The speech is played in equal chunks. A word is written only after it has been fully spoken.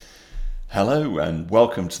Hello and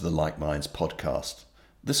welcome to the Like Minds podcast.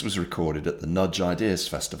 This was recorded at the Nudge Ideas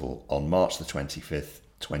Festival on March the 25th,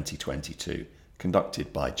 2022,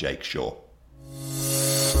 conducted by Jake Shaw.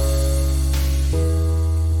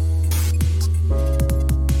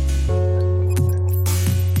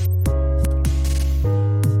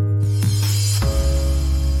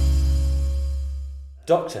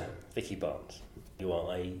 Dr. Vicky Barnes, you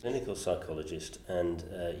are a clinical psychologist and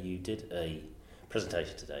you did a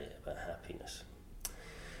presentation today about happiness.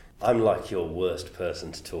 I'm like your worst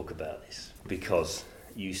person to talk about this because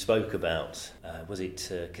you spoke about, was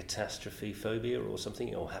it catastrophe phobia or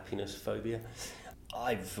something, or happiness phobia?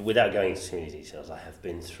 Without going into too many details, I have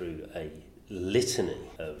been through a litany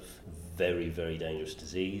of very, very dangerous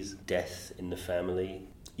disease, death in the family.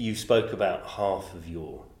 You spoke about half of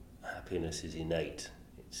your happiness is innate.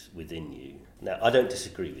 It's within you. Now, I don't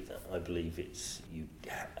disagree with that. I believe it's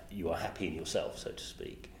you are happy in yourself, so to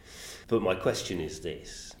speak. But my question is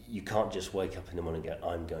this. You can't just wake up in the morning and go,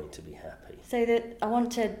 I'm going to be happy. So that I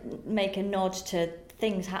want to make a nod to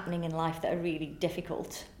things happening in life that are really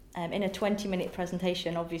difficult. In a 20-minute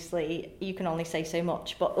presentation, obviously, you can only say so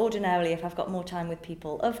much. But ordinarily, if I've got more time with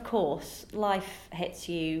people, of course, life hits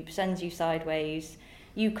you, sends you sideways.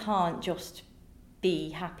 You can't just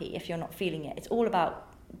be happy if you're not feeling it. It's all about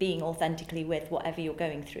being authentically with whatever you're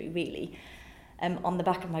going through, really. On the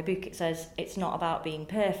back of my book it says it's not about being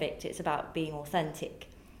perfect, it's about being authentic.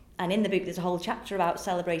 And in the book there's a whole chapter about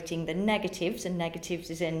celebrating the negatives, and negatives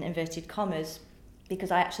is in inverted commas, because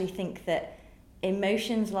I actually think that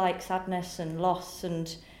emotions like sadness and loss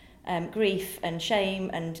and grief and shame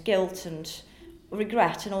and guilt and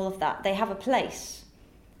regret and all of that, they have a place.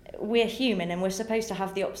 We're human and we're supposed to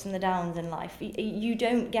have the ups and the downs in life. You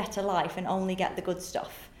don't get a life and only get the good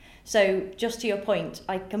stuff. So just to your point,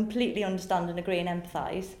 I completely understand and agree and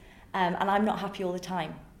empathise, and I'm not happy all the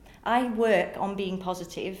time. I work on being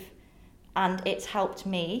positive and it's helped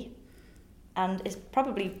me, and it's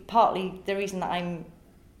probably partly the reason that I'm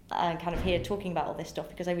kind of here talking about all this stuff,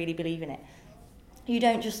 because I really believe in it. You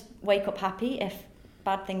don't just wake up happy if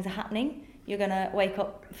bad things are happening. You're going to wake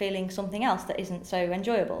up feeling something else that isn't so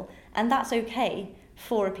enjoyable. And that's okay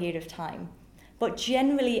for a period of time. But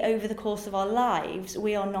generally, over the course of our lives,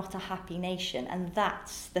 we are not a happy nation. And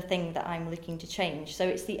that's the thing that I'm looking to change. So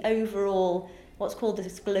it's the overall, what's called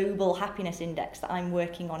this global happiness index that I'm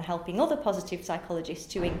working on helping other positive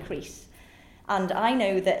psychologists to increase. And I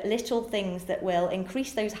know that little things that will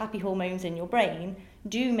increase those happy hormones in your brain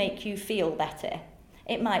do make you feel better.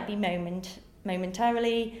 It might be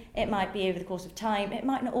momentarily, it might be over the course of time, it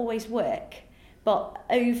might not always work, but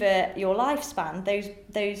over your lifespan,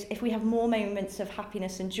 those if we have more moments of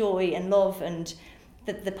happiness and joy and love and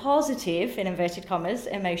the positive, in inverted commas,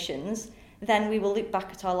 emotions, then we will look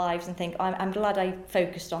back at our lives and think, I'm glad I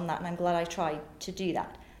focused on that and I'm glad I tried to do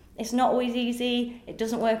that. It's not always easy, it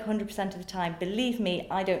doesn't work 100% of the time. Believe me,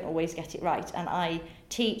 I don't always get it right, and I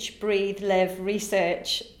teach, breathe, live,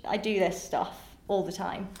 research, I do this stuff all the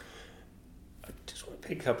time.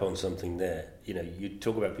 Pick up on something there. You know, you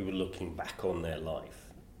talk about people looking back on their life.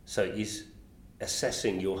 So is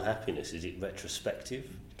assessing your happiness, is it retrospective?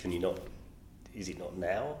 Is it not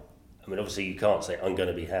now? I mean, obviously you can't say I'm going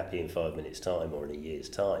to be happy in 5 minutes time or in a year's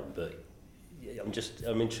time, but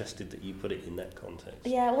I'm interested that you put it in that context.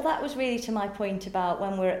 Yeah, well, that was really to my point about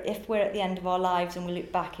if we're at the end of our lives and we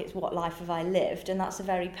look back, it's what life have I lived, and that's a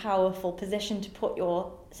very powerful position to put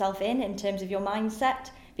yourself in terms of your mindset,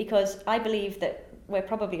 because I believe that we're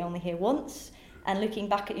probably only here once, and looking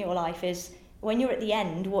back at your life is, when you're at the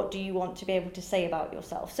end, what do you want to be able to say about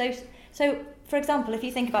yourself? So for example, if you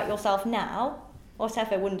think about yourself now,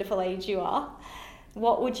 whatever wonderful age you are,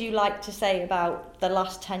 what would you like to say about the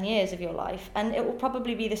last 10 years of your life? And it will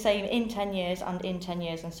probably be the same in 10 years and in 10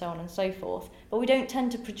 years and so on and so forth. But we don't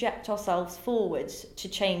tend to project ourselves forwards to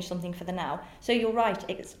change something for the now. So you're right,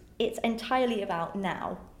 it's entirely about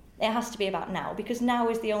now. It has to be about now, because now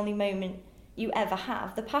is the only moment you ever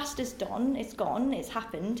have. The past is done, it's gone, it's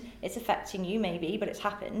happened, it's affecting you maybe, but it's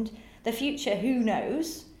happened. The future, who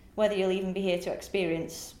knows whether you'll even be here to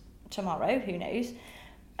experience tomorrow, who knows.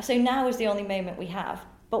 So now is the only moment we have.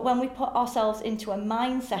 But when we put ourselves into a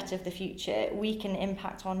mindset of the future, we can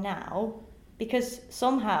impact on now, because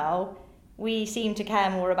somehow we seem to care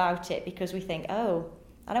more about it, because we think,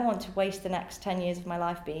 I don't want to waste the next 10 years of my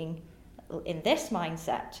life being in this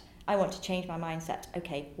mindset. I want to change my mindset.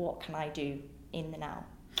 Okay, what can I do in the now?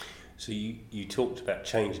 So you talked about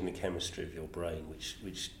changing the chemistry of your brain,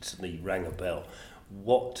 which suddenly rang a bell.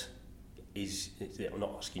 What I'm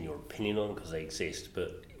not asking your opinion on them because they exist,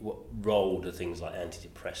 but what role do things like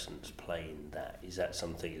antidepressants play in that? Is that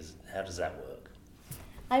something, how does that work?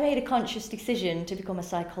 I made a conscious decision to become a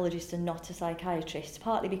psychologist and not a psychiatrist,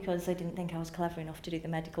 partly because I didn't think I was clever enough to do the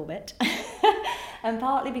medical bit, and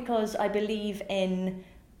partly because I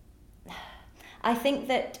think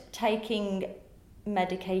that taking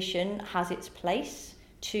medication has its place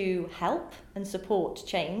to help and support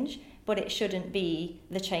change, but it shouldn't be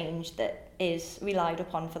the change that is relied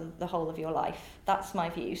upon for the whole of your life. That's my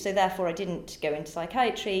view. So therefore I didn't go into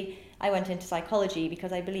psychiatry, I went into psychology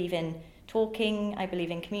because I believe in talking, I believe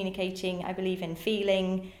in communicating, I believe in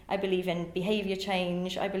feeling, I believe in behaviour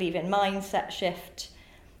change, I believe in mindset shift.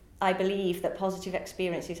 I believe that positive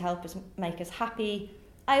experiences help us make us happy.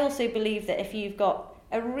 I also believe that if you've got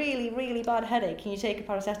a really, really bad headache and you take a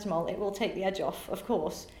paracetamol, it will take the edge off, of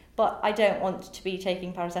course. But I don't want to be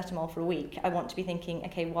taking paracetamol for a week. I want to be thinking,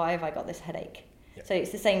 okay, why have I got this headache? Yep. So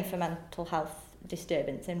it's the same for mental health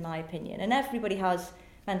disturbance, in my opinion. And everybody has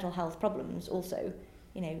mental health problems also,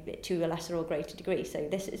 to a lesser or greater degree. So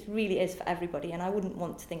really is for everybody. And I wouldn't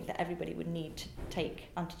want to think that everybody would need to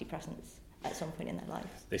take antidepressants at some point in their life.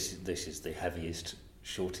 This is the heaviest,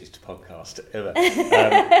 shortest podcast ever.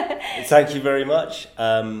 Thank you very much.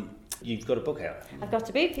 You've got a book out. I've got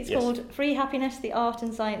a book. It's called Free Happiness, The Art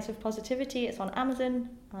and Science of Positivity. It's on Amazon,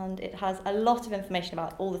 and it has a lot of information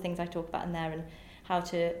about all the things I talk about in there and how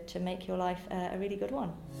to make your life a really good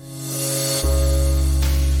one.